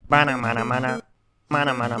Mana mana mana.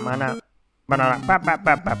 Mana mana mana.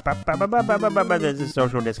 This is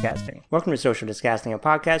Social Disgusting. Welcome to Social Disgusting, a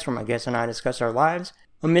podcast where my guests and I discuss our lives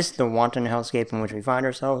amidst the wanton hellscape in which we find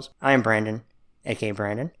ourselves. I am Brandon, aka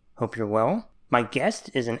Brandon. Hope you're well. My guest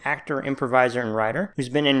is an actor, improviser, and writer who's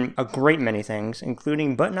been in a great many things,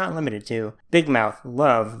 including but not limited to Big Mouth,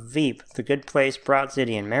 Love, Veep, The Good Place, Broad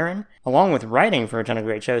City, and Marin, along with writing for a ton of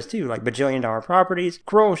great shows too, like Bajillion Dollar Properties,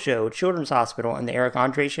 Kroll Show, Children's Hospital, and The Eric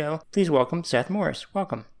Andre Show. Please welcome Seth Morris.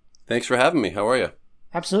 Welcome. Thanks for having me. How are you?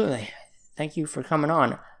 Absolutely. Thank you for coming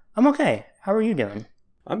on. I'm okay. How are you doing?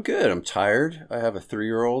 I'm good. I'm tired. I have a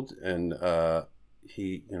 3-year-old, and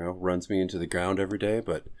he, runs me into the ground every day,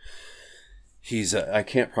 but he's I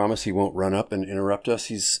can't promise he won't run up and interrupt us.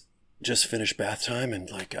 He's just finished bath time, and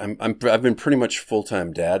I've been pretty much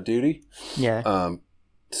full-time dad duty. Yeah.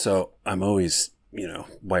 So I'm always,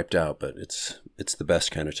 wiped out, but it's the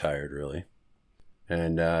best kind of tired, really.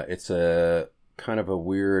 And it's a kind of a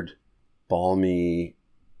weird, balmy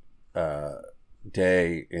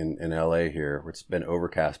day in LA here, where it's been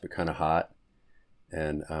overcast but kind of hot,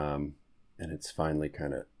 and it's finally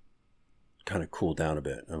kind of cooled down a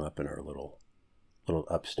bit. I'm up in our little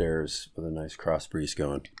upstairs with a nice cross breeze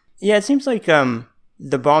going. Yeah, it seems like not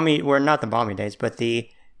the balmy days, but the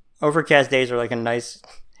overcast days are like a nice,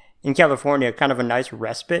 in California, kind of a nice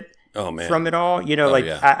respite from it all.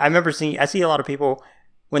 Yeah. I remember I see a lot of people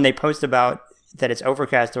when they post about that it's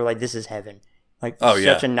overcast, they're like, this is heaven. Like,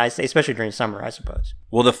 such a nice day, especially during summer, I suppose.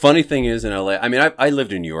 Well, the funny thing is in LA, I mean, I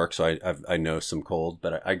lived in New York, so I know some cold,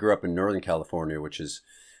 but I grew up in Northern California, which is,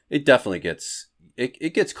 it definitely gets,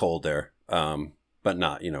 it gets cold there. But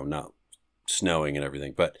not snowing and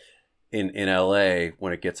everything. But in LA,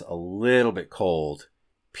 when it gets a little bit cold,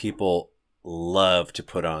 people love to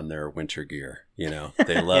put on their winter gear.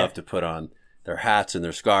 They love to put on their hats and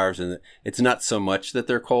their scarves, and it's not so much that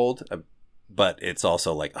they're cold, but it's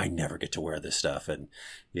also like, I never get to wear this stuff, and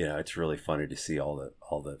it's really funny to see all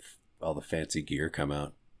the fancy gear come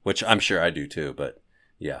out, which I'm sure I do too. But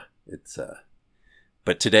yeah, it's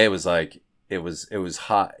but today was like it was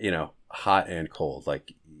hot, hot and cold.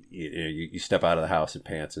 Like you step out of the house in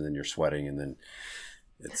pants and then you're sweating, and then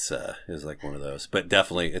it's like one of those. But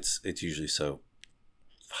definitely it's usually so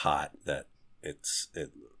hot that it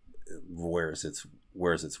wears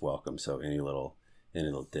its welcome. So any little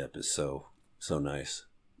dip is so nice.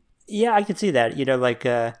 Yeah, I could see that. You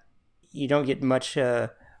don't get much I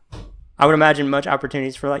would imagine much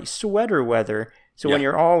opportunities for like sweater weather. So when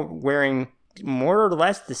you're all wearing more or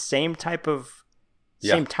less the same type of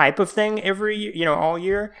thing every year, all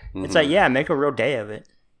year. Mm-hmm. It's like, make a real day of it.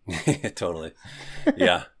 Totally.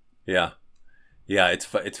 Yeah.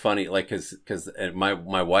 It's funny, like, cause my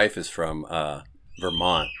wife is from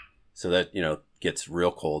Vermont, so that gets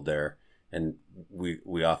real cold there, and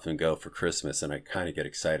we often go for Christmas, and I kind of get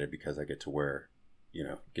excited because I get to wear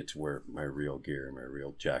my real gear, my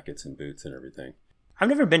real jackets and boots and everything. I've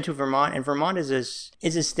never been to Vermont, and Vermont is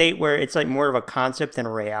a state where it's like more of a concept than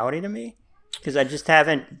a reality to me. Because I just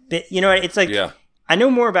haven't been, it's like, I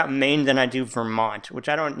know more about Maine than I do Vermont, which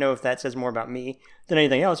I don't know if that says more about me than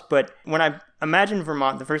anything else. But when I imagine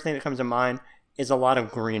Vermont, the first thing that comes to mind is a lot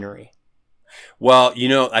of greenery. Well,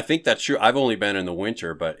 I think that's true. I've only been in the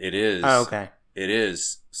winter, but it is. Oh, okay. It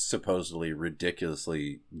is supposedly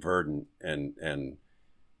ridiculously verdant and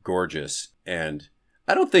gorgeous. And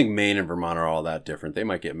I don't think Maine and Vermont are all that different. They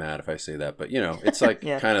might get mad if I say that, but it's like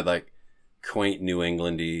kind of like quaint New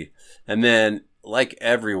England-y. And then, like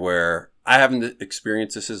everywhere, I haven't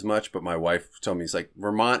experienced this as much, but my wife told me, it's like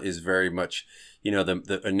Vermont is very much,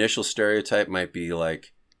 the initial stereotype might be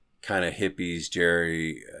like kind of hippies,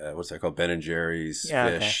 Jerry, what's that called, Ben and Jerry's fish,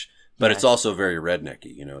 okay. But it's also very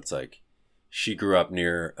rednecky. It's like she grew up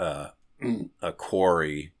near a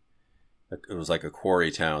quarry. It was like a quarry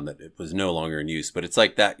town that it was no longer in use, but it's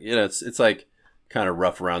like that. It's like kind of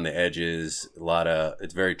rough around the edges,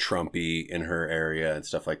 it's very Trumpy in her area and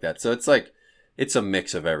stuff like that. So it's like, it's a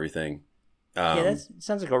mix of everything. That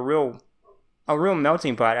sounds like a real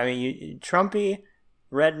melting pot. I mean, Trumpy,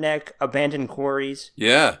 redneck, abandoned quarries.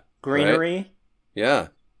 Yeah. Greenery. Right? Yeah.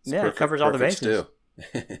 It covers all the bases.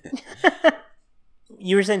 Too.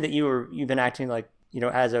 You were saying that you've been acting like,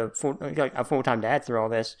 as a full-time dad through all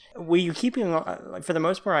this. Were you keeping, for the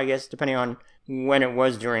most part, I guess, depending on when it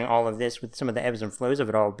was during all of this with some of the ebbs and flows of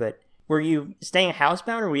it all, but were you staying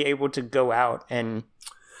housebound, or were you able to go out and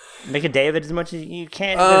make a day of it as much as you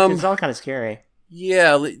can? It's all kind of scary.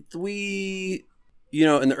 Yeah, we,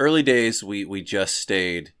 in the early days, we just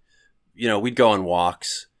stayed, we'd go on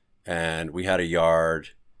walks, and we had a yard.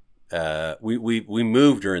 We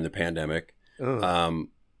moved during the pandemic.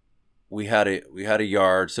 we had a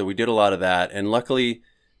yard, so we did a lot of that. And luckily,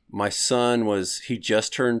 my son he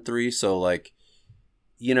just turned 3, so like,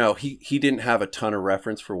 you know, he didn't have a ton of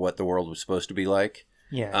reference for what the world was supposed to be like.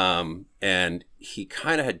 Yeah. And he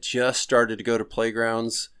kind of had just started to go to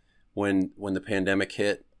playgrounds when the pandemic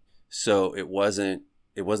hit, so it wasn't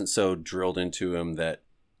so drilled into him that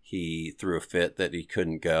he threw a fit that he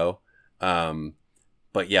couldn't go.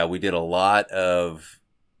 But yeah, we did a lot of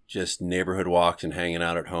just neighborhood walks and hanging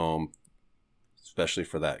out at home, especially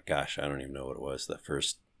for that, gosh, I don't even know what it was, that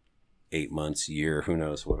first 8 months, year, who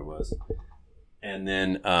knows what it was. And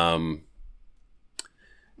then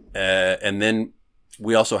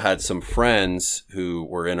we also had some friends who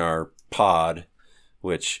were in our pod,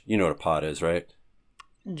 which, you know what a pod is, right?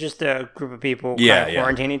 Just a group of people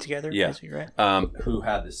quarantining together, basically, right? Who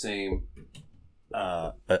had the same,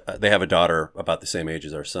 they have a daughter about the same age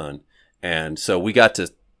as our son. And so we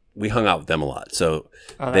hung out with them a lot. So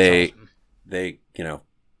awesome. They, you know,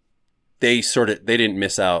 they didn't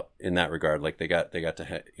miss out in that regard. Like they got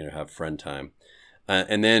to have friend time.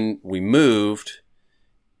 And then we moved,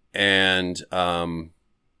 and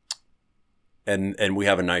we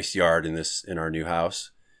have a nice yard in our new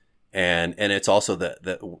house. And it's also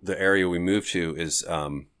the area we moved to is,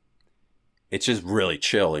 it's just really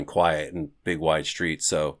chill and quiet and big wide streets.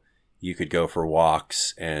 So you could go for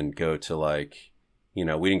walks and go to, like, you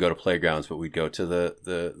know, we didn't go to playgrounds, but we'd go to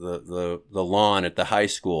the lawn at the high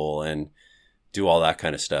school and do all that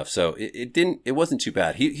kind of stuff. So it wasn't too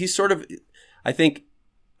bad. He's sort of, I think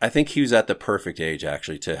he was at the perfect age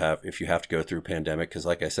actually to have, if you have to go through a pandemic, because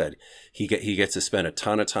like I said, he gets to spend a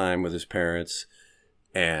ton of time with his parents,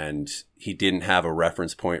 and he didn't have a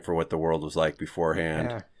reference point for what the world was like beforehand.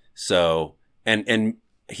 Yeah. So, and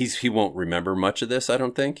he won't remember much of this, I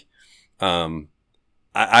don't think.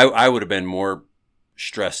 I would have been more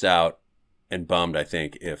stressed out and bummed, I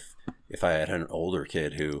think, if I had an older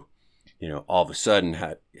kid who, you know, all of a sudden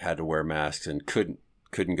had to wear masks and couldn't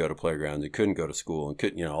go to playgrounds and couldn't go to school and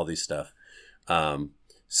couldn't, you know, all these stuff.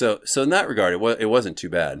 So in that regard, it wasn't too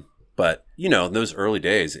bad. But, you know, in those early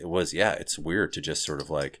days, it's weird to just sort of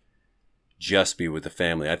like just be with the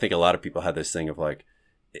family. I think a lot of people had this thing of like,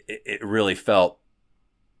 it really felt,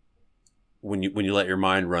 when you let your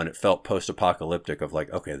mind run, it felt post-apocalyptic of like,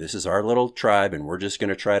 okay, this is our little tribe and we're just going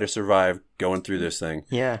to try to survive going through this thing.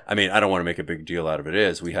 Yeah. I mean, I don't want to make a big deal out of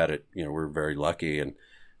it. We had it, you know, we're very lucky, and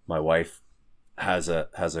my wife has a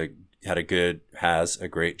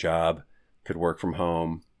great job, could work from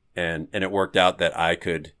home, and it worked out that I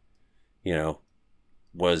could, you know,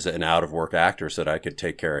 was an out of work actor, so that I could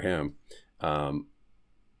take care of him.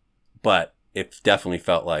 But it definitely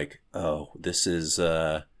felt like, oh, this is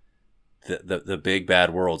the big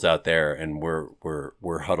bad world's out there, and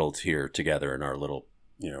we're huddled here together in our little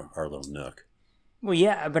nook. Well,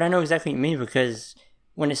 yeah, but I know exactly what you mean, because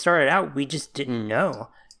when it started out, we just didn't know.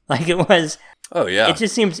 Like, it was. Oh yeah. It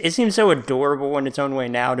seems so adorable in its own way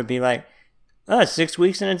now to be like, 6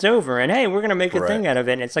 weeks and it's over, and hey, we're gonna make a thing out of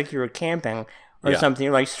it. And it's like you were camping or something,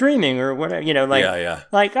 like streaming or whatever, you know, like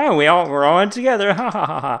like, oh, we're all in together, ha ha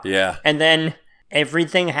ha ha. Yeah. And then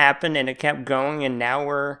everything happened and it kept going, and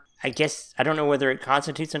now I guess I don't know whether it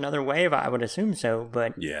constitutes another wave. I would assume so,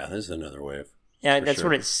 but yeah, this is another wave. Yeah, that's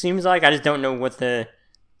what it seems like. I just don't know what compared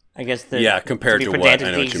to what, I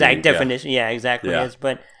know the exact definition. Yeah, exactly is.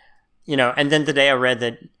 But you know, and then today I read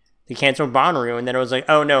that they canceled Bonnaroo, and then it was like,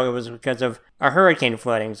 oh no, it was because of a hurricane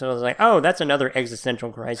flooding. So I was like, oh, that's another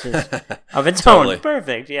existential crisis of its own.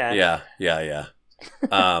 Perfect. Yeah. Yeah.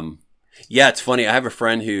 It's funny. I have a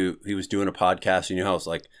friend who was doing a podcast. You know how it's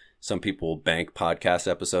like some people bank podcast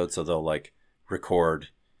episodes, so they'll like record,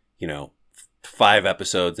 you know, 5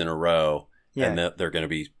 episodes in a row, and they're going to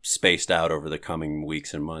be spaced out over the coming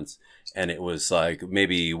weeks and months. And it was like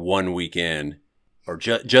maybe 1 week in, or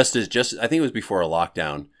just I think it was before a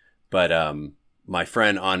lockdown. But my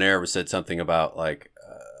friend on air said something about like,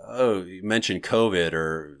 you mentioned COVID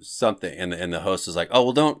or something, and the host was like, oh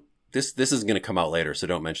well, don't this is going to come out later, so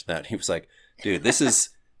don't mention that. And he was like, dude,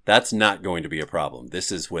 that's not going to be a problem.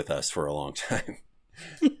 This is with us for a long time.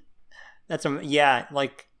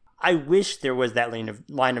 Like I wish there was that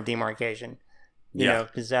line of demarcation, you know,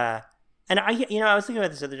 because and I was thinking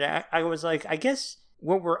about this the other day. I was like, I guess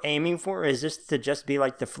what we're aiming for is this to just be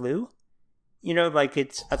like the flu. You know, like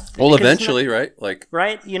it's eventually, right? Like,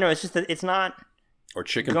 right? You know, it's just that it's not or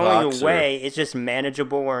chicken going pox away. It's just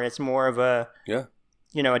manageable, or it's more of a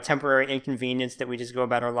a temporary inconvenience that we just go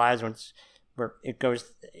about our lives once it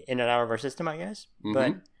goes in and out of our system, I guess. Mm-hmm.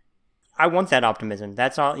 But I want that optimism.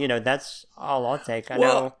 That's all. You know, that's all I'll take. I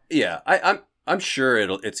know. Yeah, I'm sure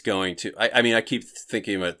it's going to. I mean, I keep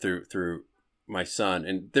thinking about it through my son,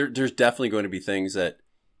 and there's definitely going to be things that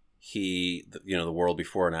the world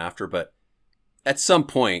before and after, but at some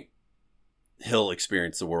point he'll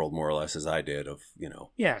experience the world more or less as I did, of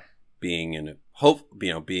Yeah. being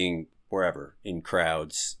being wherever in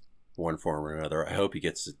crowds, one form or another. I hope he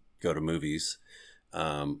gets to go to movies.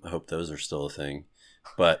 I hope those are still a thing,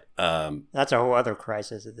 but That's a whole other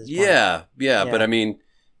crisis at this point. yeah. But I mean,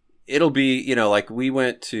 it'll be like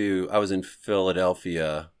I was in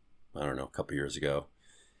Philadelphia, I don't know, a couple years ago,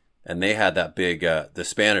 and they had that big the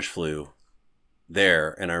Spanish flu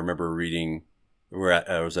there, and I remember reading.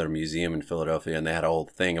 I was at a museum in Philadelphia, and they had a whole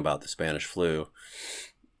thing about the Spanish flu,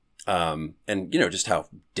 and just how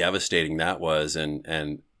devastating that was,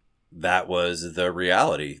 and that was the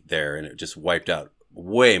reality there, and it just wiped out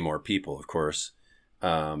way more people, of course.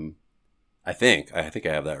 I think I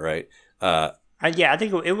have that right. I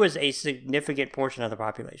think it was a significant portion of the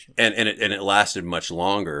population, and it lasted much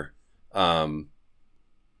longer, and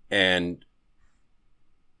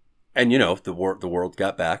the world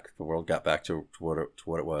got back to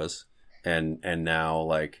what it was, and now,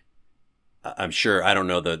 like, I'm sure, I don't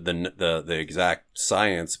know the exact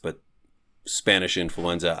science, but Spanish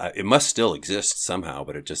influenza, it must still exist somehow,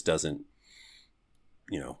 but it just doesn't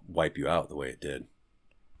wipe you out the way it did.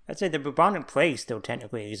 I'd say the bubonic plague still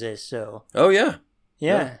technically exists. So. Oh yeah.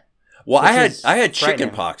 Yeah. Well, I had frightening. chicken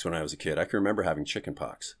pox when I was a kid. I can remember having chicken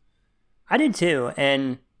pox. I did too,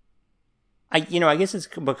 and I guess it's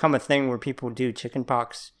become a thing where people do chicken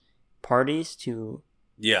pox parties to.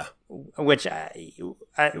 Yeah. Which I've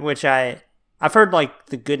heard, like,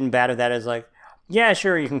 the good and bad of that is, like, yeah,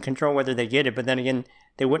 sure, you can control whether they get it, but then again,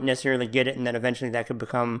 they wouldn't necessarily get it, and then eventually that could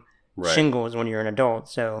become shingles when you're an adult.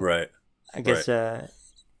 So I guess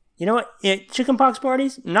you know what? Chicken pox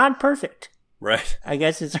parties, not perfect. Right. I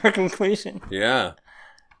guess it's our conclusion. Yeah.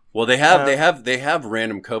 Well, they have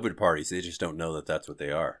random COVID parties. They just don't know that that's what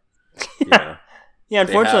they are. Yeah. Yeah.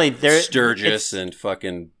 Unfortunately, they're Sturgis and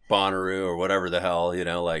fucking Bonnaroo or whatever the hell,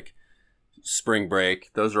 like spring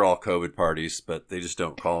break. Those are all COVID parties, but they just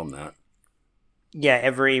don't call them that. Yeah.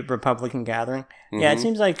 Every Republican gathering. Mm-hmm. Yeah. It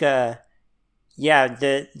seems like, the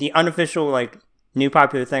unofficial, like, new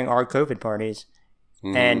popular thing are COVID parties.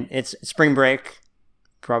 Mm-hmm. And it's spring break,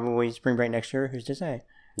 probably spring break next year. Who's to say?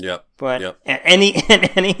 Yep. But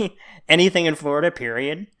anything in Florida,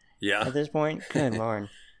 period. Yeah. At this point, good Lord.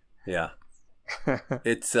 Yeah.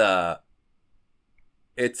 It's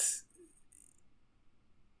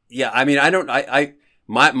yeah. I mean,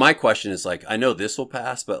 my question is, like, I know this will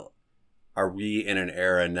pass, but are we in an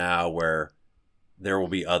era now where there will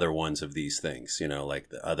be other ones of these things? Like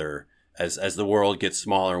the other, as the world gets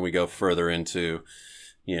smaller and we go further into,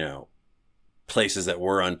 places that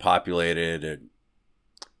were unpopulated,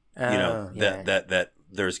 and that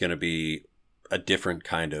there's going to be a different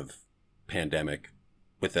kind of pandemic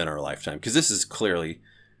within our lifetime, because this is clearly,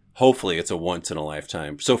 hopefully, it's a once in a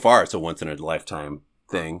lifetime. So far, it's a once in a lifetime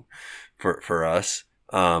thing for us.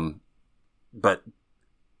 But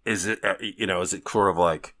is it is it sort of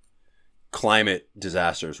like climate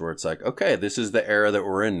disasters where it's like, okay, this is the era that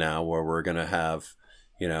we're in now, where we're going to have,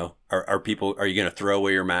 are you going to throw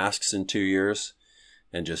away your masks in 2 years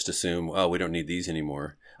and just assume, oh, we don't need these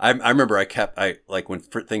anymore? I remember like when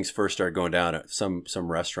things first started going down, some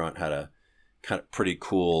restaurant had a kind of pretty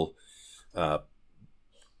cool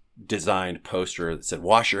designed poster that said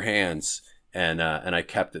 "Wash your hands," and I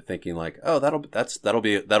kept it thinking, like, oh, that'll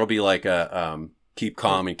be like a keep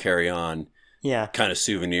calm and carry on, kind of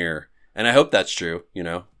souvenir. And I hope that's true.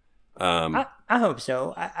 I hope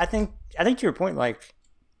so. I think to your point, like,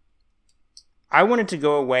 I want it to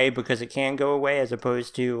go away because it can go away, as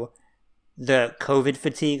opposed to the COVID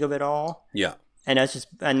fatigue of it all. Yeah. And that's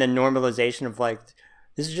and the normalization of, like,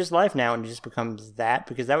 this is just life now, and it just becomes that,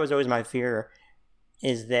 because that was always my fear,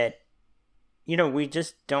 is that, we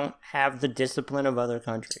just don't have the discipline of other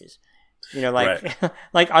countries. Like,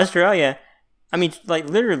 like Australia, I mean, like,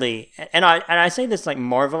 literally, and I say this, like,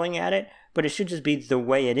 marveling at it, but it should just be the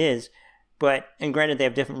way it is. But, and granted, they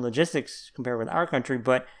have different logistics compared with our country,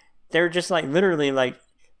 but they're just, like, literally, like,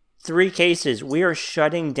 3 cases. We are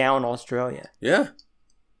shutting down Australia. Yeah.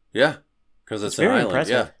 Yeah. Because it's an very island.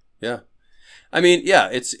 Impressive. Yeah. I mean, yeah,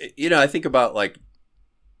 it's, I think about, like,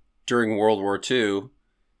 during World War II,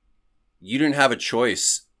 you didn't have a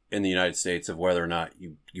choice in the United States of whether or not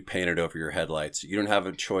you painted over your headlights. You don't have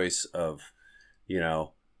a choice of,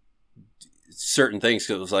 certain things,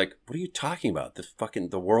 because it was like, what are you talking about?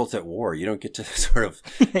 The world's at war. You don't get to sort of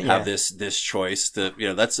have this choice.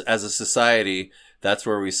 That's, as a society, that's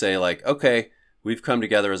where we say, like, okay, we've come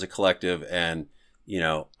together as a collective, and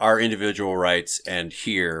our individual rights and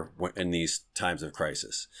here in these times of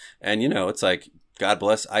crisis. And, it's like, God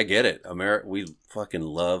bless, I get it. America, we fucking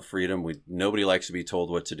love freedom. Nobody likes to be told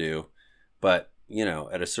what to do. But,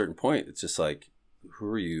 at a certain point, it's just like, who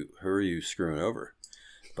are you screwing over?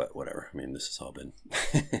 But whatever. I mean, this has all been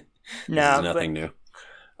nothing new.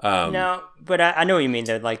 No, but I know what you mean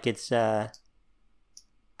though. Like it's, I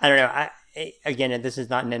don't know. Again, this is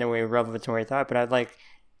not in any way a revelatory thought, but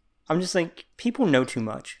I'm just like, people know too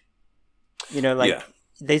much.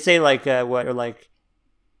 They say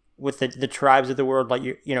with the tribes of the world, like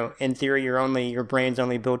in theory, your brain's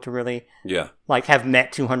only built to really have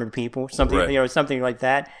met 200 people, something right. Something like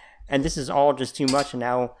that. And this is all just too much. And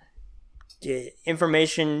now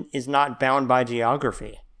information is not bound by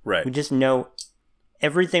geography. Right. We just know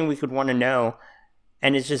everything we could want to know,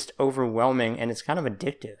 and it's just overwhelming, and it's kind of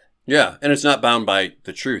addictive. Yeah, and it's not bound by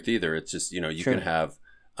the truth either. It's just, you True. Can have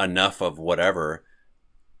enough of whatever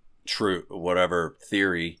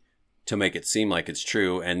theory to make it seem like it's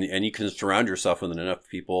true, and you can surround yourself with enough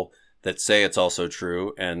people that say it's also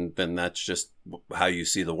true, and then that's just how you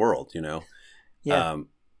see the world, Yeah.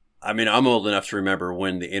 I mean, I'm old enough to remember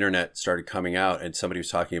when the internet started coming out and somebody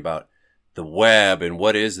was talking about the web and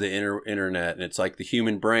what is the internet, and it's like the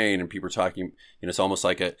human brain, and people are talking, it's almost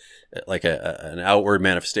like an outward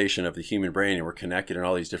manifestation of the human brain, and we're connected in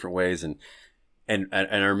all these different ways. And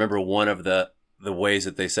I remember one of the ways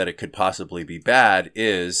that they said it could possibly be bad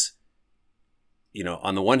is,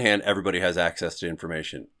 on the one hand, everybody has access to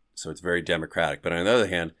information, so it's very democratic. But on the other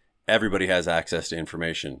hand, everybody has access to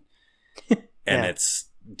information, and it's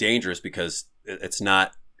dangerous because it's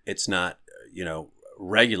not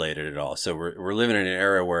regulated at all. So we're living in an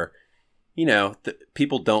era where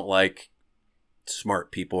people don't like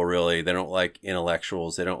smart people, really. They don't like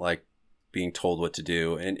intellectuals. They don't like being told what to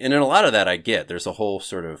do, and in a lot of that I get. There's a whole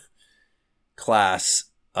sort of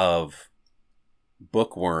class of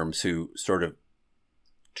bookworms who sort of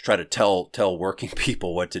try to tell working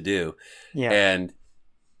people what to do. And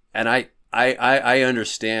I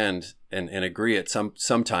understand and agree at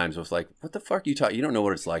sometimes with like, what the fuck are you talking? You don't know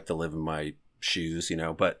what it's like to live in my shoes,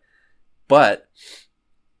 but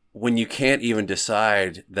when you can't even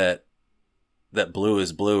decide that blue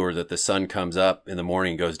is blue, or that the sun comes up in the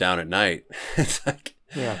morning and goes down at night, it's like,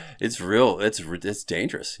 it's real. It's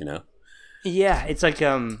dangerous, Yeah. It's like,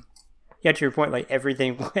 to your point, like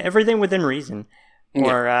everything within reason,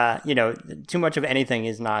 or, too much of anything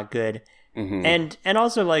is not good. Mm-hmm. And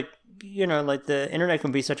also like the internet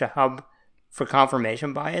can be such a hub for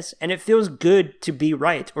confirmation bias, and it feels good to be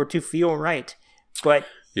right or to feel right, but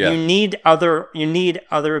you need other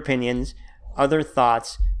opinions, other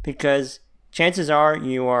thoughts, because chances are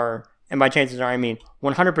you are, and by chances are I mean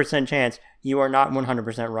 100% chance you are not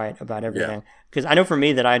 100% right about everything. Because I know for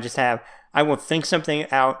me that I will think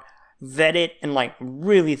something out, vet it, and like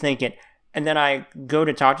really think it, and then I go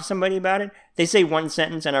to talk to somebody about it. They say one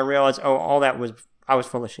sentence, and I realize, I was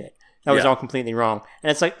full of shit. That was all completely wrong. And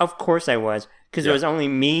it's like, of course I was, because it was only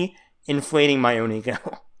me inflating my own ego.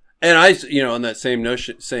 And I, on that same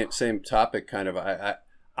notion, same topic, kind of,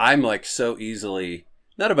 I'm like so easily,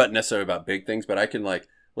 not necessarily about big things, but I can, like,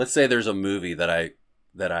 let's say there's a movie that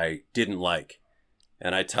I didn't like,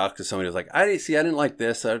 and I talk to somebody who's like, I didn't like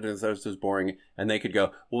this, I thought this was boring, and they could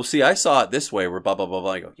go, well, see, I saw it this way, where blah blah blah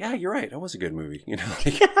blah. I go, yeah, you're right, that was a good movie,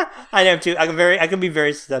 I know too. I can be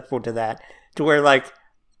very susceptible to that, to where like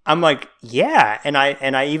I'm like, yeah, and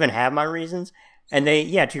I even have my reasons, and they,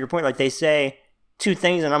 to your point, like they say two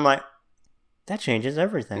things, and I'm like, that changes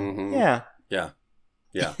everything. Mm-hmm. Yeah.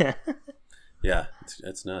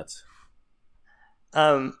 It's nuts.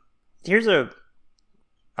 Here's a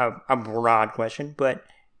broad question, but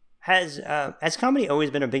has comedy always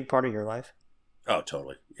been a big part of your life? Oh,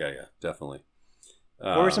 totally. Yeah, definitely.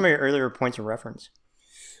 What were some of your earlier points of reference?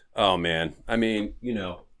 Oh man, I mean,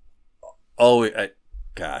 always.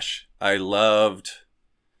 I loved.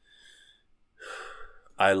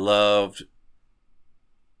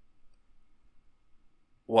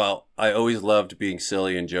 Well, I always loved being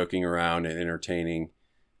silly and joking around and entertaining.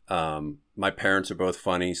 My parents are both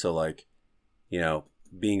funny, so like,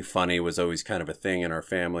 being funny was always kind of a thing in our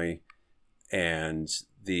family. And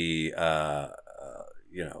the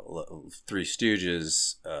Three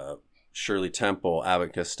Stooges, Shirley Temple, Abbott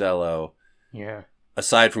and Costello. Yeah.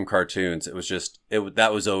 Aside from cartoons, it was just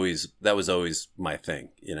that was always my thing,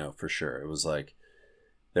 for sure. It was like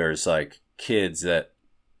there's like kids that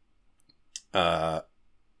I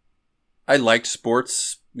liked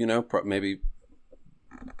sports, maybe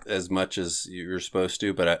as much as you're supposed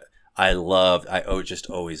to, but I just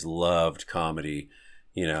always loved comedy,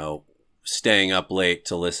 staying up late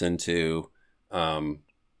to listen to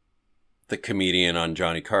the comedian on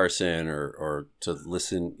Johnny Carson or to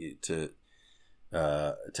listen to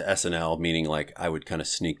SNL, meaning like I would kind of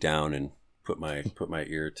sneak down and put my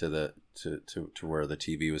ear to where the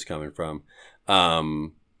TV was coming from.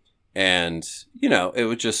 And it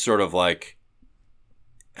was just sort of like,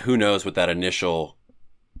 who knows what that initial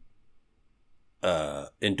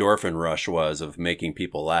endorphin rush was of making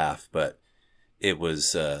people laugh, but it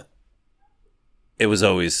was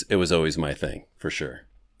always my thing for sure.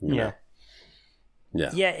 Yeah.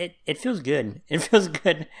 Yeah. Yeah, it feels good. It feels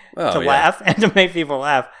good Oh, to yeah. laugh and to make people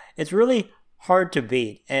laugh. It's really hard to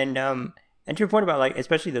beat. And to your point about, like,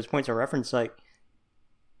 especially those points of reference, like,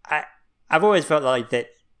 I've always felt like that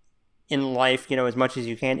in life, as much as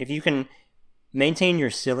you can, if you can maintain your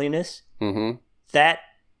silliness, Mm-hmm.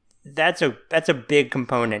 that's a big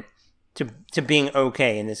component to being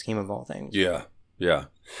okay in the scheme of all things. Yeah. Yeah.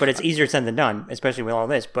 But it's easier said than done, especially with all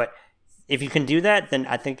this. But if you can do that, then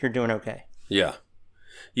I think you're doing okay. Yeah.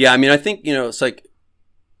 Yeah. I mean, I think, it's like,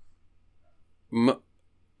 not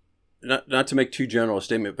to make too general a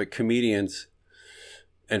statement, but comedians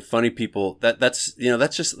and funny people, that's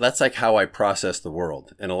like how I process the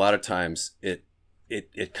world. And a lot of times it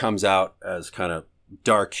comes out as kind of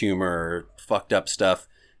dark humor, fucked up stuff.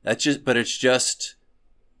 That's just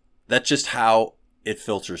how it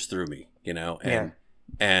filters through me,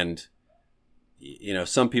 and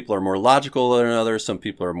some people are more logical than others. Some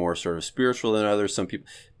people are more sort of spiritual than others. Some people,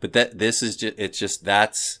 but that's the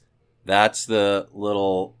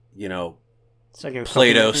little, It's like a Plato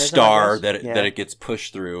coping mechanism, star I guess. that it gets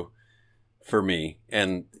pushed through for me,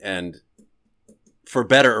 and for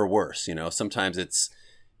better or worse, sometimes it's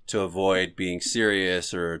to avoid being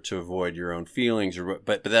serious or to avoid your own feelings,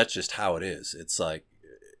 but that's just how it is. It's like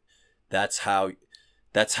that's how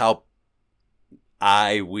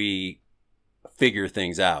we figure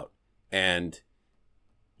things out. And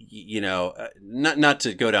not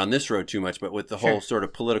to go down this road too much, but with the whole sort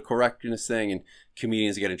of political correctness thing and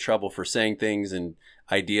comedians get in trouble for saying things and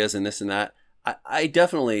ideas and this and that, I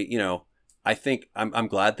definitely, I think I'm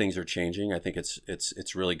glad things are changing. I think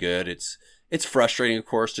it's really good. It's frustrating, of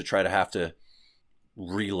course, to try to have to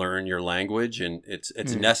relearn your language, and it's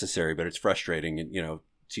necessary, but it's frustrating, and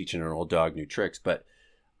teaching an old dog new tricks. But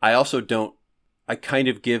I also I kind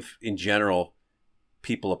of give in general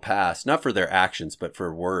people a pass, not for their actions, but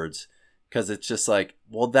for words, because it's just like,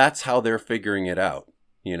 well, that's how they're figuring it out,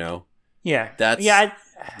 Yeah. That's yeah,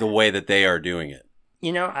 the way that they are doing it.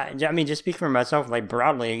 I mean, just speak for myself, like,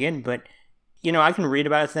 broadly again, but I can read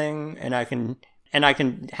about a thing and I can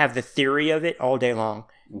have the theory of it all day long,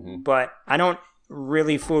 but I don't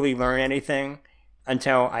really fully learn anything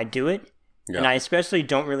until I do it. Yeah. And I especially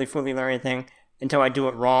don't really fully learn anything until I do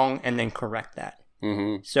it wrong and then correct that.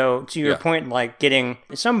 So to your point, like getting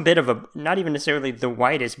some bit of not even necessarily the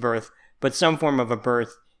widest berth, but some form of a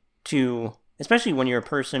berth to, especially when you're a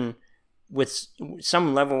person with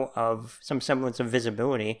some level of, some semblance of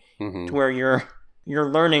visibility, to where you're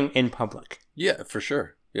learning in public. Yeah, for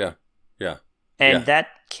sure. Yeah. Yeah. And that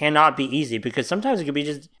cannot be easy, because sometimes it can be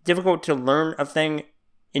just difficult to learn a thing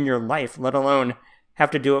in your life, let alone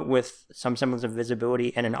have to do it with some semblance of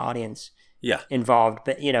visibility and an audience involved.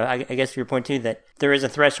 But, I guess your point too, that there is a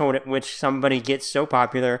threshold at which somebody gets so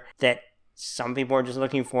popular that some people are just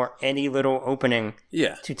looking for any little opening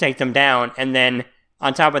to take them down. And then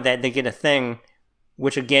on top of that, they get a thing,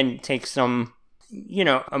 which again takes some,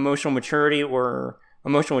 emotional maturity or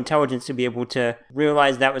emotional intelligence to be able to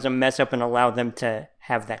realize that was a mess up and allow them to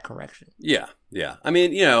have that correction. Yeah. Yeah. I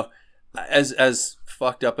mean, as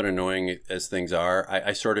fucked up and annoying as things are,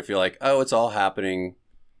 I sort of feel like, oh, it's all happening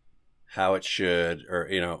how it should, or,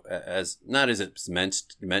 as not as it's meant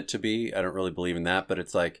to be. I don't really believe in that, but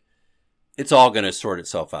it's like, it's all going to sort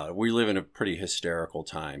itself out. We live in a pretty hysterical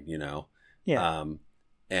time, Yeah.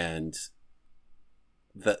 And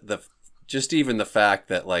the just even the fact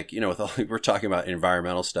that, like, with all, we're talking about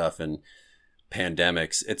environmental stuff and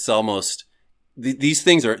pandemics, it's almost, these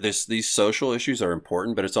things are, these social issues are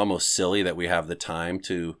important, but it's almost silly that we have the time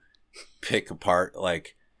to pick apart,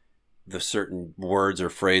 like, the certain words or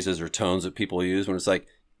phrases or tones that people use when it's like,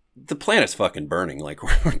 the planet's fucking burning. Like,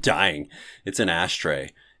 we're dying. It's an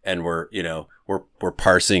ashtray. And we're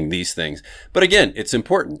parsing these things. But again, it's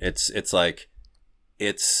important. It's like,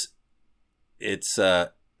 it's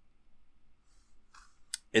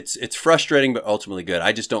frustrating, but ultimately good.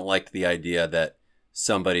 I just don't like the idea that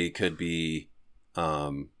somebody could be,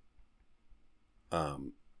 that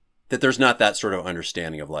there's not that sort of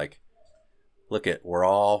understanding of, like, we're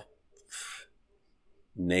all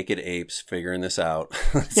naked apes figuring this out.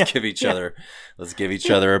 Let's give each other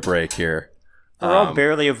a break here. We're all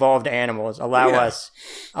barely evolved animals. Allow us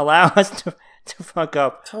to fuck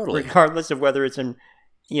up, totally, regardless of whether it's in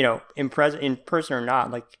person or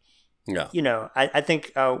not. Like, I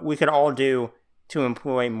think we could all do to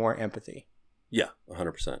employ more empathy. Yeah,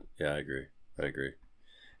 100%. Yeah, I agree.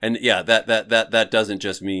 And yeah, that doesn't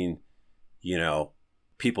just mean,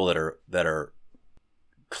 people that are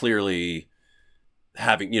clearly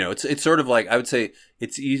having, it's sort of like, I would say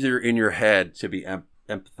it's easier in your head to be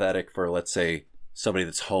empathetic for, let's say, somebody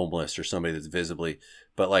that's homeless or somebody that's visibly,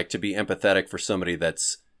 but like to be empathetic for somebody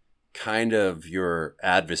that's kind of your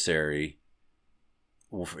adversary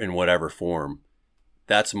in whatever form,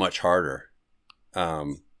 that's much harder.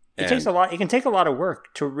 It takes a lot. It can take a lot of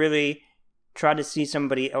work to really try to see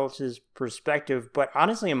somebody else's perspective. But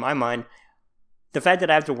honestly, in my mind, the fact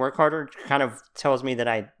that I have to work harder kind of tells me that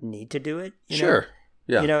I need to do it. Sure.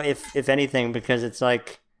 Yeah. If anything, because it's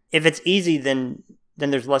like, if it's easy, then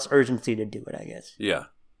there's less urgency to do it, I guess. Yeah.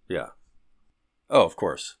 Yeah. Oh, of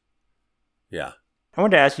course. Yeah. I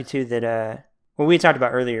wanted to ask you too that we talked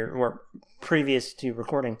about earlier or previous to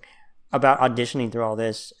recording about auditioning through all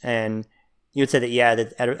this, and you would say that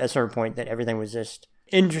that at a certain point that everything was just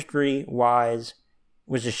industry-wise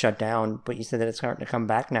was just shut down, but you said that it's starting to come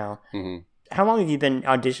back now. Mm-hmm. How long have you been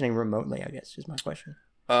auditioning remotely, I guess, is my question.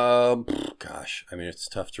 Gosh, I mean, it's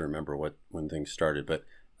tough to remember when things started, but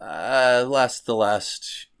the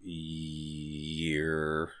last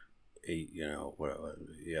year,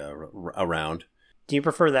 around. Do you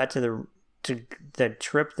prefer that to the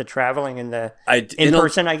trip, the traveling, and the in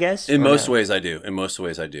person, I guess? In most ways, I do.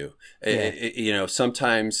 Yeah.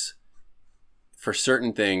 Sometimes for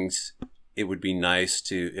certain things, it would be nice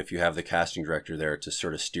to, if you have the casting director there, to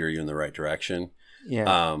sort of steer you in the right direction.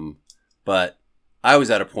 Yeah. But I was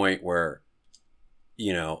at a point where,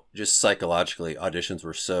 just psychologically, auditions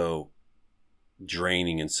were so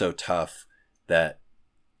draining and so tough that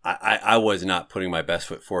I was not putting my best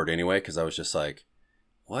foot forward anyway, because I was just like,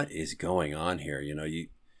 what is going on here?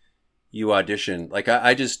 You audition, like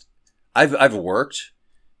I've worked,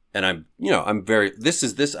 and I'm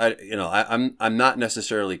not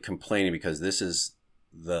necessarily complaining, because this is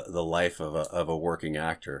the life of a working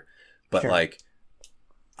actor, but sure. Like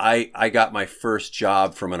I got my first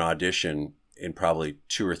job from an audition in probably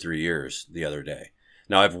 2 or 3 years the other day.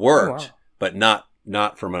 Now I've worked, but not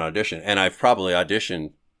from an audition, and I've probably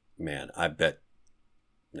auditioned, man, I bet,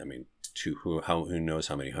 I mean, to who knows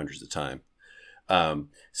how many hundreds of times.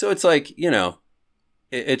 So it's like,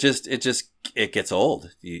 it gets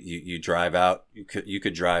old. You drive out, you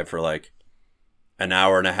could drive for like an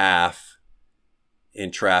hour and a half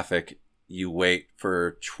in traffic. You wait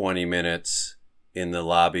for 20 minutes in the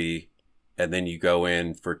lobby, and then you go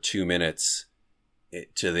in for 2 minutes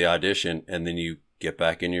to the audition, and then you get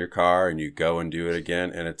back in your car and you go and do it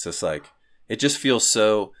again. And it's just like, it just feels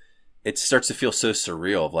so, it starts to feel so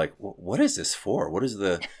surreal of like, what is this for? What is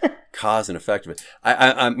the cause and effect of it?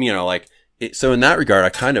 I'm so in that regard, I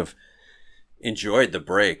kind of enjoyed the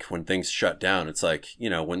break when things shut down. It's like,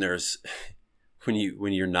 when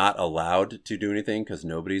you're not allowed to do anything because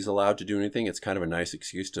nobody's allowed to do anything, it's kind of a nice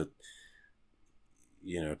excuse to,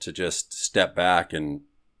 to just step back and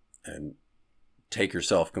take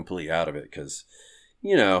yourself completely out of it. Because,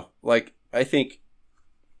 I think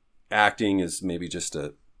acting is maybe just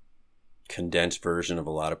a condensed version of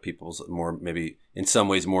a lot of people's more, maybe in some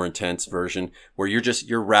ways more intense version, where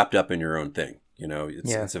you're wrapped up in your own thing.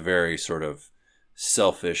 It's a very sort of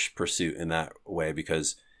selfish pursuit in that way,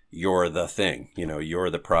 because you're the thing, you're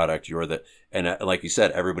the product, and like you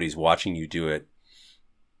said, everybody's watching you do it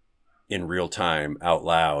in real time out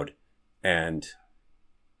loud. And,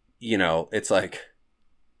 it's like,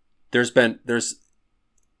 there's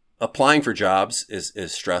applying for jobs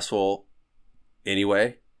is stressful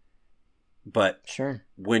anyway. But sure,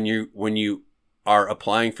 when you are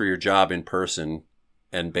applying for your job in person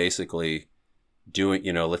and basically doing,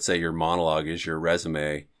 let's say your monologue is your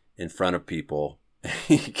resume in front of people,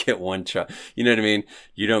 you get one job. You know what I mean?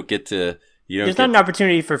 You don't get to. There's not an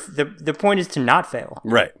opportunity for the point is to not fail.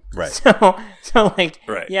 Right. So like,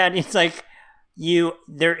 right. Yeah, it's like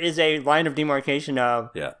there is a line of demarcation of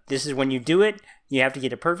this is when you do it, you have to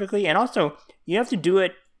get it perfectly, and also you have to do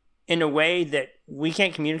it in a way that we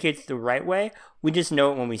can't communicate the right way. We just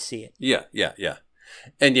know it when we see it. Yeah.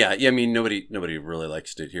 And I mean, nobody really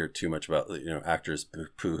likes to hear too much about, actors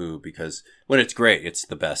poo-hoo, because when it's great, it's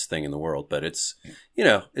the best thing in the world, but it's,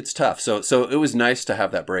 it's tough. So it was nice to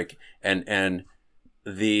have that break. And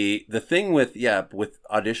the thing with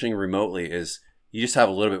auditioning remotely is you just have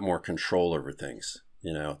a little bit more control over things.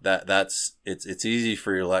 It's easy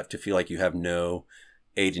for your life to feel like you have no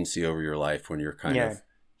agency over your life when you're kind of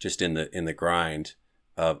just in the grind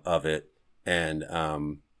of it. And,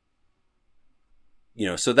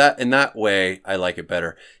 so that in that way, I like it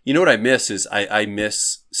better. You know what I miss is I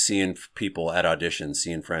miss seeing people at auditions,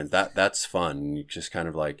 seeing friends. That's fun. You just kind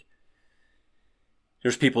of like,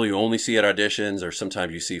 there's people you only see at auditions, or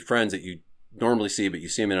sometimes you see friends that you normally see, but you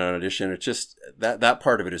see them in an audition. It's just that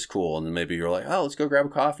part of it is cool. And then maybe you're like, oh, let's go grab a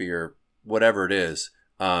coffee or whatever it is.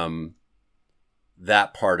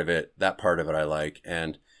 That part of it I like.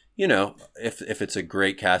 And, if it's a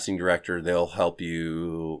great casting director, they'll help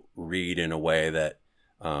you read in a way that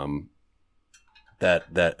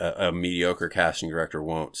a mediocre casting director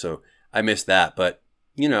won't. So I miss that, but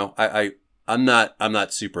I'm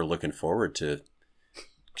not super looking forward to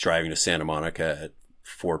driving to Santa Monica at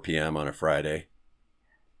 4 p.m. on a Friday.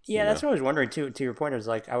 Yeah, that's what I was wondering too. To your point, I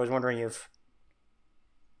was wondering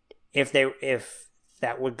if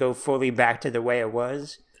that would go fully back to the way it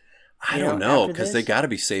was. I don't know, because they got to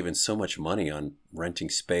be saving so much money on renting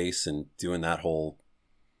space and doing that whole.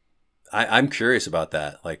 I'm curious about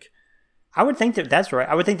that. Like, I would think that's right.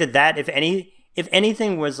 I would think that if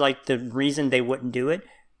anything was like the reason they wouldn't do it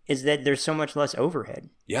is that there's so much less overhead.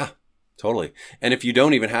 Yeah, totally. And if you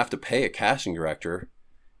don't even have to pay a casting director,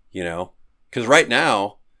 because right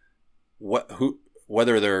now,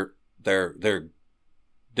 whether they're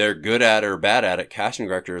good at it or bad at it, casting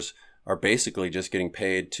directors are basically just getting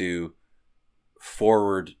paid to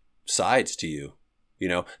forward sides to you.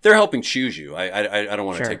 They're helping choose you. I don't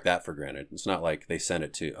want to take that for granted. It's not like they send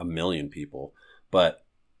it to a million people, but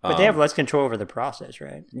they have less control over the process,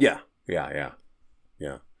 right? Yeah.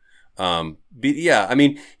 I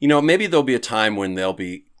mean, maybe there'll be a time when they'll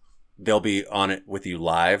be on it with you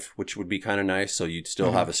live, which would be kind of nice. So you'd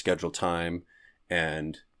still have a scheduled time,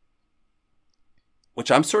 and which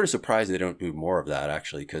I'm sort of surprised they don't do more of that,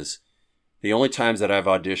 actually, because the only times that I've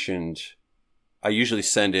auditioned, I usually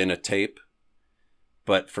send in a tape,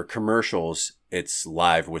 but for commercials, it's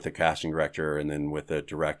live with a casting director and then with a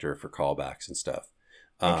director for callbacks and stuff.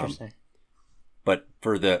 Interesting. But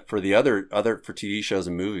for TV shows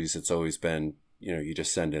and movies, it's always been, you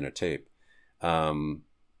just send in a tape. And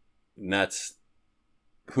that's,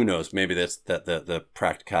 who knows, maybe that's the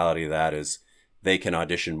practicality of that is they can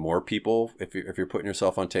audition more people if you're putting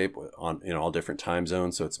yourself on tape in all different time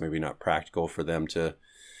zones. So it's maybe not practical for them to,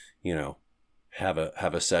 have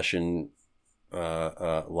a session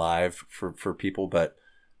live for people. But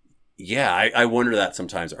yeah, I wonder that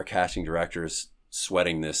sometimes. Are casting directors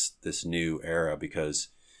sweating this new era because,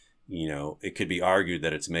 it could be argued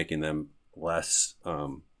that it's making them less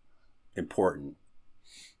important.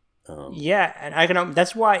 Yeah, and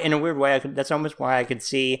that's why, in a weird way, that's almost why I could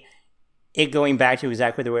see it going back to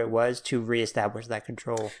exactly the way it was to reestablish that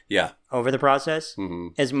control over the process,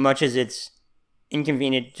 as much as it's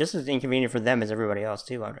inconvenient, just as inconvenient for them as everybody else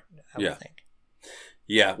too, I would think.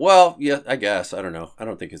 Yeah, well, yeah, I guess. I don't know. I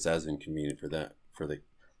don't think it's as inconvenient for the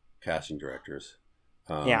casting directors.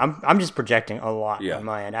 I'm just projecting a lot on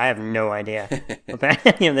my end. I have no idea about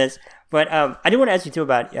any of this. But I do want to ask you too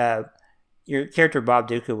about your character Bob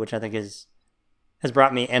Dooku, which I think has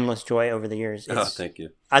brought me endless joy over the years. Thank you.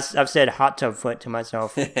 I've said hot tub foot to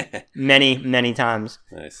myself many, many times.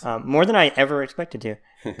 Nice. More than I ever expected to.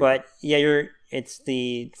 But yeah,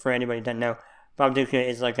 for anybody who doesn't know, Bob Dooku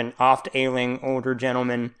is like an oft-ailing older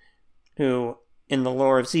gentleman who, in the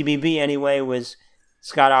lore of CBB anyway, was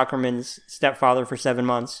Scott Aukerman's stepfather for 7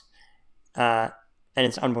 months. And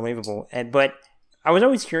it's unbelievable. But I was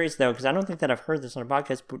always curious, though, because I don't think that I've heard this on a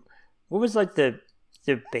podcast, but what was like the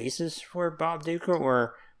basis for Bob Dooku,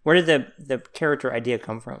 or where did the character idea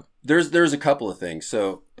come from? There's a couple of things.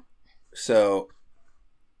 So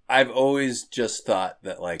I've always just thought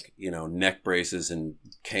that, like, neck braces and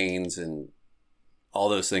canes and all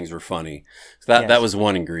those things were funny. So that was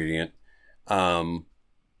one ingredient. I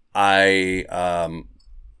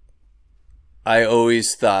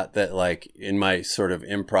always thought that, like, in my sort of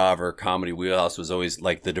improv or comedy wheelhouse was always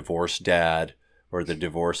like the divorced dad or the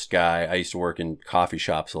divorced guy. I used to work in coffee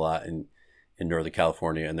shops a lot in Northern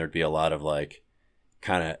California, and there'd be a lot of like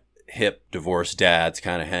kind of hip divorced dads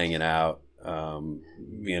kind of hanging out,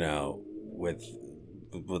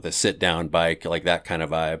 with a sit down bike, like that kind of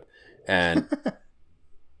vibe. And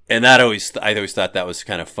and I always thought that was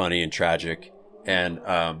kind of funny and tragic. And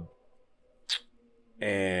then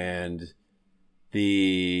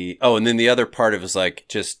the other part of it was like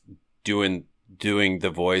just doing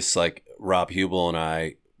the voice, like Rob Hubel and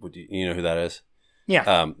I would, you know who that is?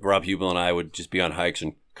 Yeah. Rob Hubel and I would just be on hikes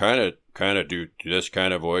and kind of do this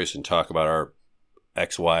kind of voice and talk about our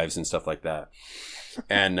ex-wives and stuff like that.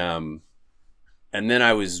 And then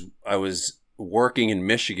I was working in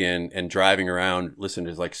Michigan and driving around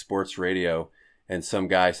listening to like sports radio, and some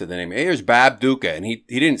guy said the name, hey, here's Bob Duca, and he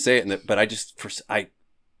didn't say it, but I just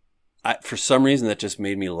for some reason that just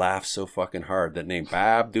made me laugh so fucking hard, that name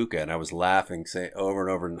Bob Duca, and I was laughing, saying over and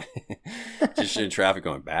over, just in traffic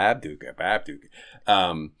going Bob Duca, Bob Duca,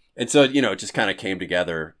 and so it just kind of came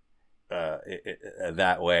together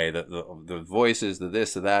that way, the voices, the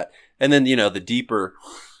this, the that, and then the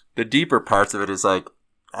deeper parts of it is like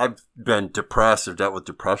I've been depressed or dealt with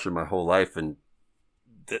depression my whole life, and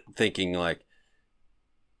thinking like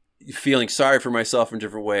feeling sorry for myself in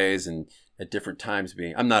different ways, and at different times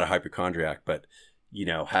I'm not a hypochondriac, but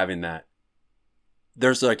having that,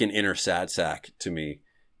 there's like an inner sad sack to me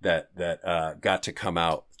that got to come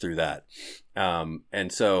out through that.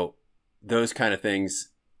 And so those kind of things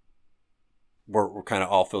were kind of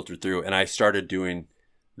all filtered through. And I started doing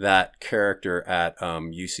that character at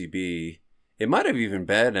UCB. It might have even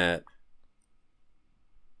been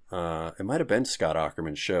it might have been Scott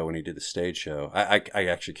Aukerman's show when he did the stage show. I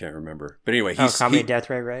actually can't remember. But anyway, Comedy Death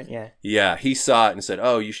Ray, right? Yeah. Yeah, he saw it and said,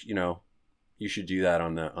 "Oh, you should do that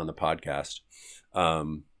on the podcast."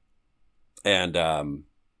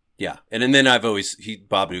 Yeah, and then I've always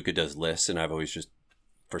Bob Duca does lists, and I've always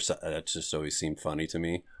that's just always seemed funny to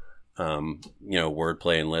me.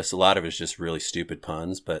 Wordplay and lists. A lot of it's just really stupid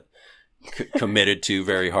puns, but committed to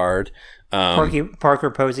very hard.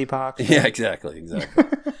 Parker Posey Pox. Yeah, exactly.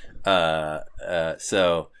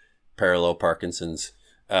 So parallel Parkinson's,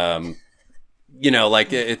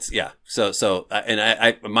 like it's, yeah. So,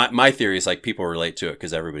 and my theory is like people relate to it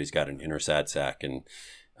because everybody's got an inner sad sack, and,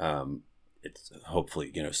 it's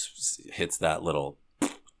hopefully, hits that little,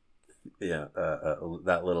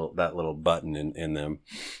 that little button in them.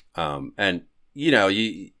 And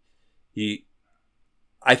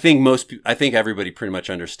I think everybody pretty much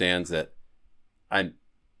understands that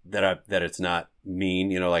that it's not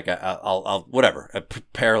mean, like I'll whatever,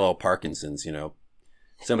 parallel Parkinson's,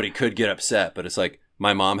 somebody could get upset, but it's like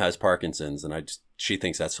my mom has Parkinson's and she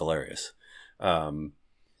thinks that's hilarious.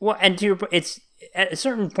 Well, and it's at a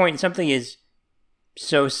certain point, something is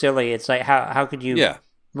so silly. It's like, how could you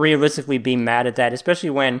realistically be mad at that? Especially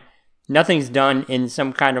when nothing's done in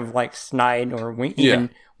some kind of like snide or even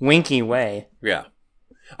winky way. Yeah.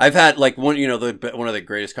 I've had like one of the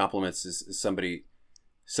greatest compliments is somebody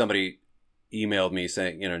emailed me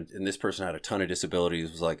saying, and this person had a ton of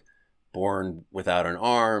disabilities, was like born without an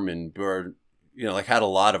arm and like had a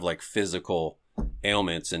lot of like physical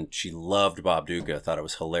ailments, and she loved Bob Duca, thought it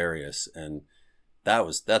was hilarious, and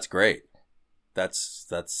that's great.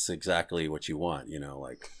 That's exactly what you want,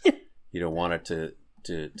 like you don't want it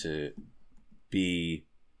to be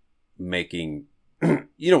making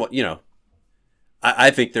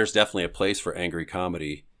I think there's definitely a place for angry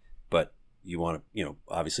comedy, but you want to,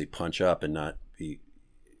 obviously punch up and not be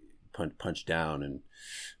punch down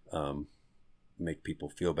and make people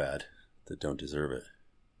feel bad that don't deserve it.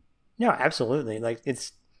 No, absolutely. Like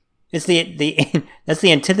it's the that's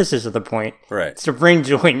the antithesis of the point. Right. It's to bring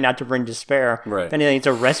joy, not to bring despair. Right. If anything, it's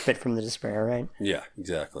a respite from the despair, right? Yeah,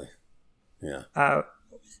 exactly. Yeah.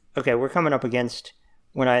 Okay, we're coming up against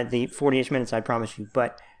the 40-ish minutes I promised you,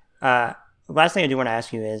 but the last thing I do want to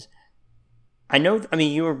ask you is,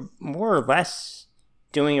 you were more or less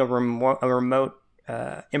doing a remote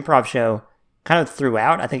improv show kind of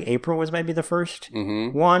throughout. I think April was maybe the first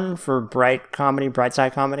one for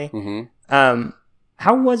Brightside Comedy. Mm-hmm.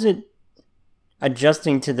 How was it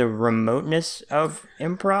adjusting to the remoteness of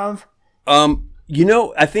improv?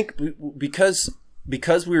 I think because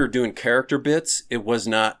we were doing character bits, it was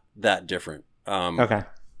not that different. Okay.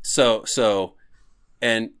 So,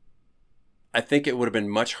 and I think it would have been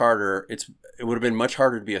much harder. It would have been much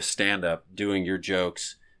harder to be a stand-up doing your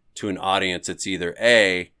jokes to an audience that's either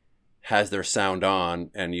A, has their sound on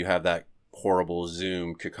and you have that horrible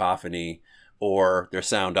Zoom cacophony, or their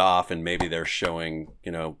sound off and maybe they're showing,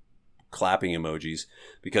 clapping emojis.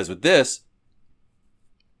 Because with this,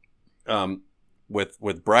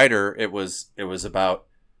 with Brighter, it was about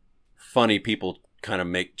funny people kind of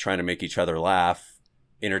trying to make each other laugh.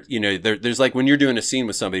 There's like when you're doing a scene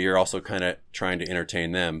with somebody, you're also kind of trying to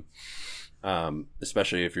entertain them,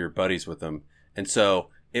 especially if you're buddies with them. And so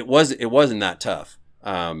it wasn't that tough.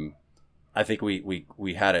 I think we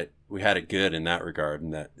had it good in that regard,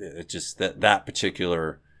 and that it just that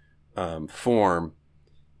particular form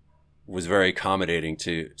was very accommodating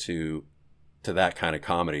to that kind of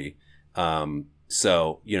comedy.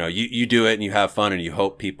 So you do it and you have fun and you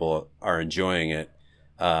hope people are enjoying it.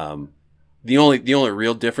 The only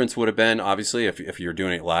real difference would have been, obviously, if you're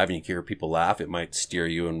doing it live and you hear people laugh, it might steer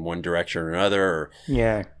you in one direction or another, or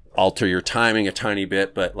alter your timing a tiny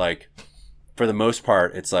bit. But like for the most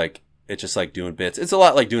part, it's just like doing bits. It's a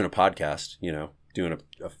lot like doing a podcast, doing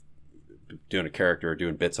a character or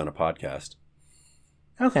doing bits on a podcast.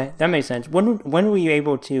 Okay, that makes sense. When were you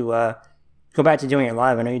able to go back to doing it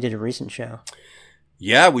live? I know you did a recent show.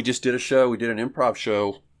 Yeah, we just did a show. We did an improv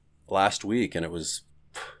show last week, and it was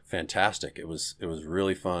fantastic. It was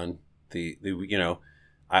really fun.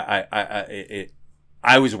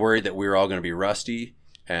 I was worried that we were all going to be rusty,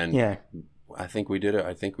 and yeah. I think we did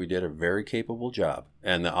a very capable job,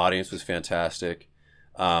 and the audience was fantastic.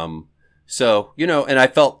 So, and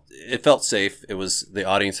it felt safe. It was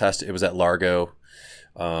it was at Largo.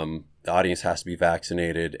 The audience has to be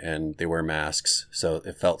vaccinated and they wear masks. So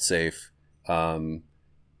it felt safe. Man,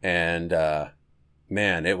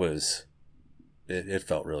 it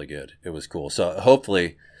felt really good. It was cool. So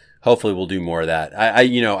hopefully we'll do more of that.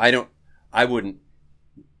 I wouldn't,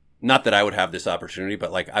 not that I would have this opportunity,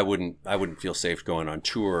 but like, I wouldn't feel safe going on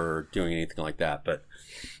tour or doing anything like that. But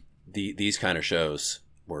these kind of shows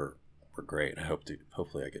were great. I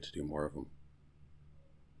hopefully I get to do more of them.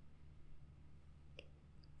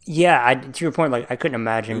 Yeah, to your point, like I couldn't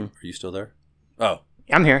imagine. Are you still there? Oh,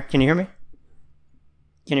 I'm here. Can you hear me?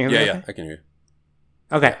 Can you hear me? Yeah, okay? yeah, I can hear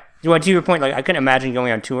you. Okay. Well, to your point, like I couldn't imagine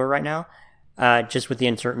going on tour right now, just with the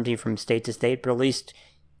uncertainty from state to state. But at least,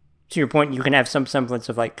 to your point, you can have some semblance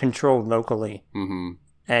of like control locally,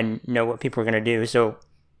 and know what people are going to do. So,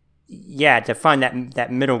 yeah, to find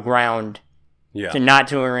that middle ground, to not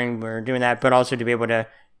touring or doing that, but also to be able to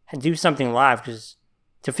do something live, because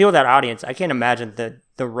to feel that audience, I can't imagine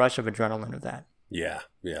the rush of adrenaline of that. Yeah,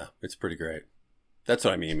 it's pretty great. That's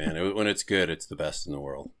what I mean, man. When it's good, it's the best in the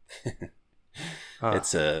world. I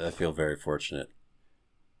feel very fortunate.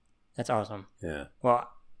 That's awesome. Yeah. Well,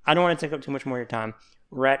 I don't want to take up too much more of your time.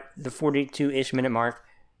 We're at the 42-ish minute mark.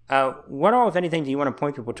 What all, if anything, do you want to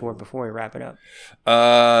point people toward before we wrap it up?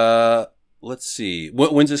 Let's see.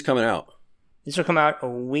 When's this coming out? This will come out a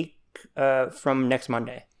week from next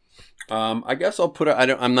Monday. I guess I'll put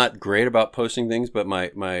I'm not great about posting things, but my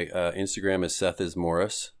Instagram is Seth is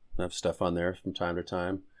Morris. I have stuff on there from time to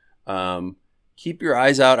time. Keep your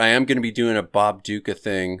eyes out. I am going to be doing a Bob Duca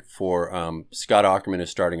thing for Scott Aukerman is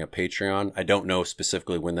starting a Patreon. I don't know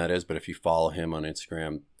specifically when that is, but if you follow him on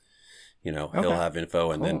Instagram, he'll have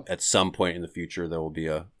info. And then at some point in the future, there will be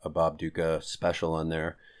a Bob Duca special on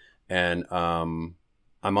there. And I'm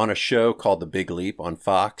on a show called The Big Leap on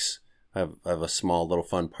Fox. I have a small little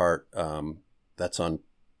fun part that's on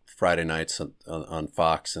Friday nights on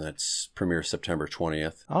Fox, and it's premieres September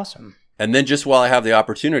 20th. Awesome. And then just while I have the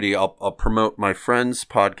opportunity, I'll promote my friend's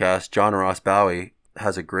podcast. John Ross Bowie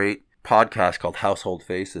has a great podcast called Household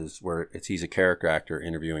Faces, where he's a character actor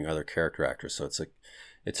interviewing other character actors. So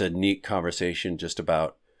it's a neat conversation just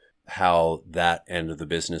about how that end of the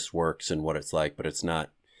business works and what it's like, but it's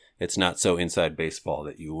not so inside baseball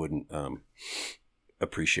that you wouldn't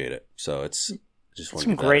appreciate it. So it's just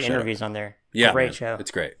some great interviews on there. Yeah, great show.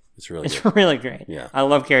 It's great. It's really great. Yeah, I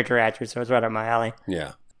love character actors, so it's right up my alley.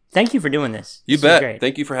 Yeah. Thank you for doing this. You bet.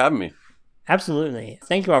 Thank you for having me. Absolutely.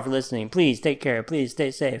 Thank you all for listening. Please take care. Please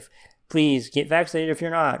stay safe. Please get vaccinated if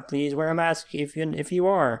you're not. Please wear a mask if you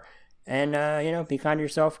are. And be kind to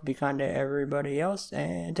yourself. Be kind to everybody else.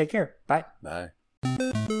 And take care. Bye. Bye.